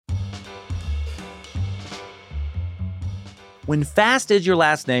When fast is your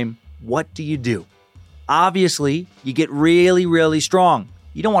last name, what do? Obviously, you get really, really strong.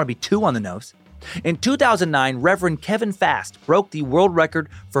 You don't want to be too on the nose. In 2009, Reverend Kevin Fast broke the world record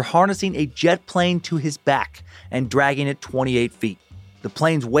for harnessing a jet plane to his back and dragging it 28 feet. The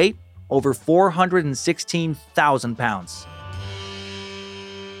plane's weight, over 416,000 pounds.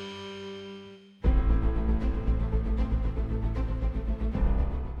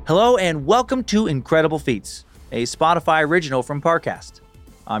 Hello and welcome to Incredible Feats, a Spotify original from Parcast.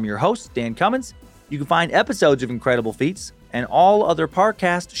 I'm your host, Dan Cummins. You can find episodes of Incredible Feats and all other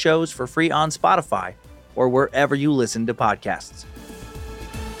Parcast shows for free on Spotify or wherever you listen to podcasts.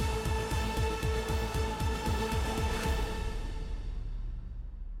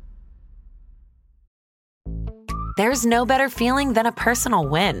 There's no better feeling than a personal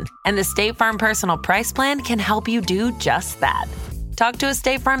win, and the State Farm Personal Price Plan can help you do just that. Talk to a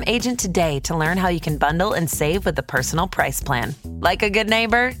State Farm agent today to learn how you can bundle and save with the Personal Price Plan. Like a good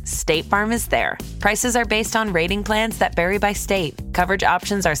neighbor, State Farm is there. Prices are based on rating plans that vary by state. Coverage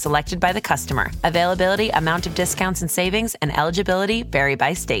options are selected by the customer. Availability, amount of discounts and savings, and eligibility vary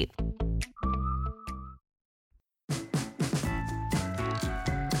by state.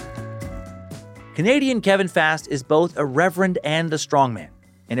 Canadian Kevin Fast is both a reverend and a strongman.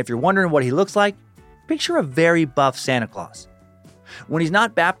 And if you're wondering what he looks like, picture a very buff Santa Claus. When he's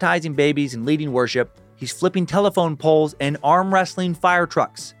not baptizing babies and leading worship, he's flipping telephone poles and arm wrestling fire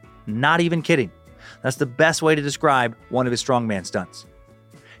trucks. Not even kidding. That's the best way to describe one of his strongman stunts.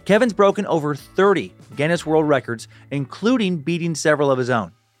 Kevin's broken over 30 Guinness World Records, including beating several of his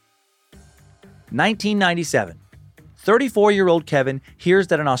own. 1997. 34-year-old Kevin hears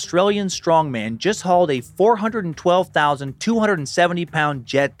that an Australian strongman just hauled a 412,270-pound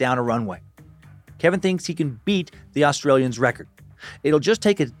jet down a runway. Kevin thinks he can beat the Australian's record. It'll just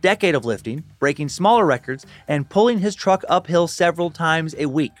take a decade of lifting, breaking smaller records, and pulling his truck uphill several times a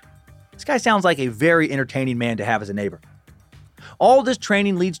week. This guy sounds like a very entertaining man to have as a neighbor. All this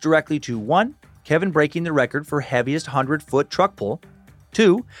training leads directly to 1. Kevin breaking the record for heaviest 100-foot truck pull.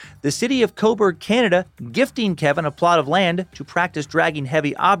 2. The city of Cobourg, Canada, gifting Kevin a plot of land to practice dragging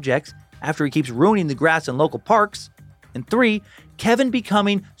heavy objects after he keeps ruining the grass in local parks. And 3. Kevin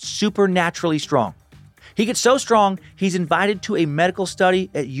becoming supernaturally strong. He gets so strong, he's invited to a medical study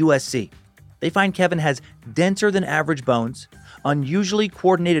at USC. They find Kevin has denser than average bones, unusually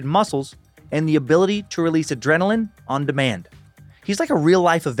coordinated muscles, and the ability to release adrenaline on demand. He's like a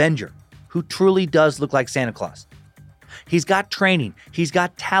real-life Avenger who truly does look like Santa Claus. He's got training, he's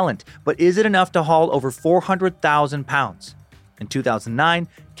got talent, but is it enough to haul over 400,000 pounds? In 2009,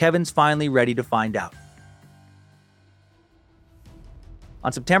 Kevin's finally ready to find out.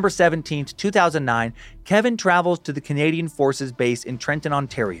 On September 17, 2009, Kevin travels to the Canadian Forces base in Trenton,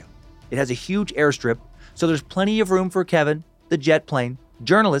 Ontario. It has a huge airstrip, so there's plenty of room for Kevin, the jet plane,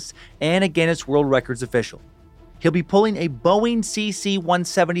 journalists, and a Guinness World Records official. He'll be pulling a Boeing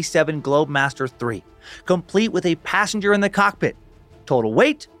CC-177 Globemaster III, complete with a passenger in the cockpit. Total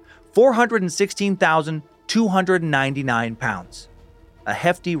weight, 416,299 pounds. A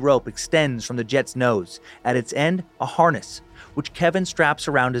hefty rope extends from the jet's nose. At its end, a harness, which Kevin straps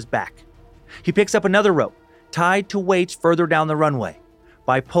around his back. He picks up another rope, tied to weights further down the runway.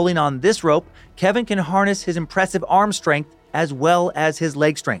 By pulling on this rope, Kevin can harness his impressive arm strength as well as his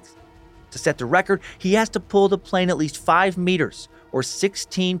leg strength. To set the record, he has to pull the plane at least 5 meters, or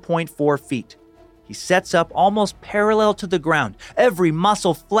 16.4 feet. He sets up almost parallel to the ground, every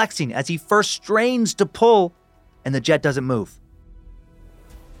muscle flexing as he first strains to pull, and the jet doesn't move.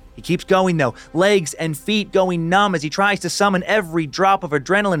 He keeps going though, legs and feet going numb as he tries to summon every drop of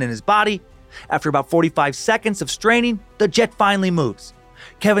adrenaline in his body. After about 45 seconds of straining, the jet finally moves.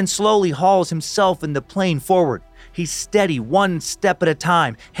 Kevin slowly hauls himself and the plane forward. He's steady, one step at a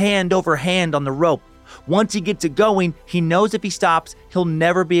time, hand over hand on the rope. Once he gets it going, he knows if he stops, he'll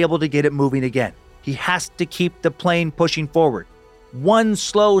never be able to get it moving again. He has to keep the plane pushing forward. One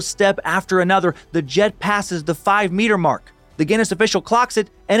slow step after another, the jet passes the 5-meter mark. The Guinness official clocks it,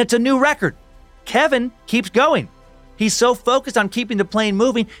 and it's a new record. Kevin keeps going. He's so focused on keeping the plane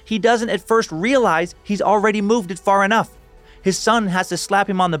moving, he doesn't at first realize he's already moved it far enough. His son has to slap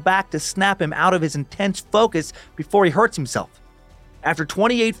him on the back to snap him out of his intense focus before he hurts himself. After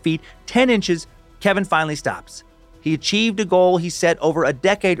 28 feet, 10 inches, Kevin finally stops. He achieved a goal he set over a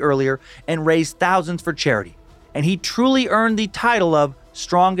decade earlier and raised thousands for charity. And he truly earned the title of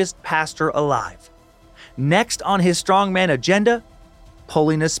Strongest Pastor Alive. Next on his strongman agenda,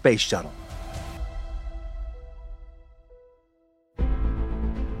 pulling a space shuttle.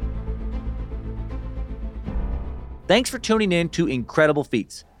 Thanks for tuning in to Incredible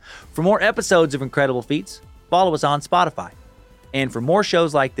Feats. For more episodes of Incredible Feats, follow us on Spotify. And for more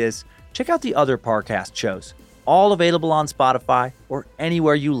shows like this, check out the other Parcast shows, all available on Spotify or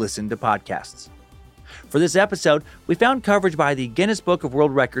anywhere you listen to podcasts. For this episode, we found coverage by the Guinness Book of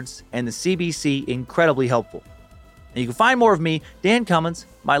World Records and the CBC incredibly helpful. And you can find more of me, Dan Cummins,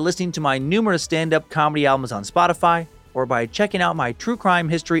 by listening to my numerous stand-up comedy albums on Spotify or by checking out my true crime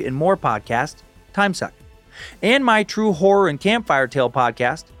history and more podcast, Timesuck, and my true horror and campfire tale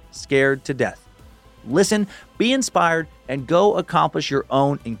podcast, Scared to Death. Listen, be inspired, and go accomplish your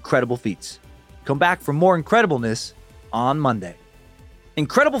own incredible feats. Come back for more incredibleness on Monday.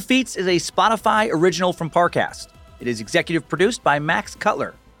 Incredible Feats is a Spotify original from Parcast. It is executive produced by Max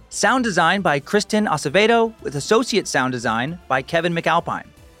Cutler. Sound design by Kristen Acevedo, with associate sound design by Kevin McAlpine.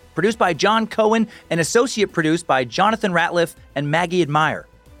 Produced by John Cohen and associate produced by Jonathan Ratliff and Maggie Admire.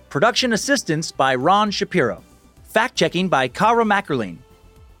 Production assistance by Ron Shapiro. Fact-checking by Kara Mackerline.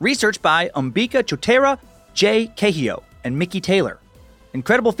 Research by Umbika Chotera, Jay Cahio, and Mickey Taylor.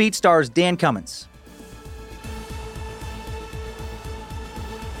 Incredible Feats stars Dan Cummins.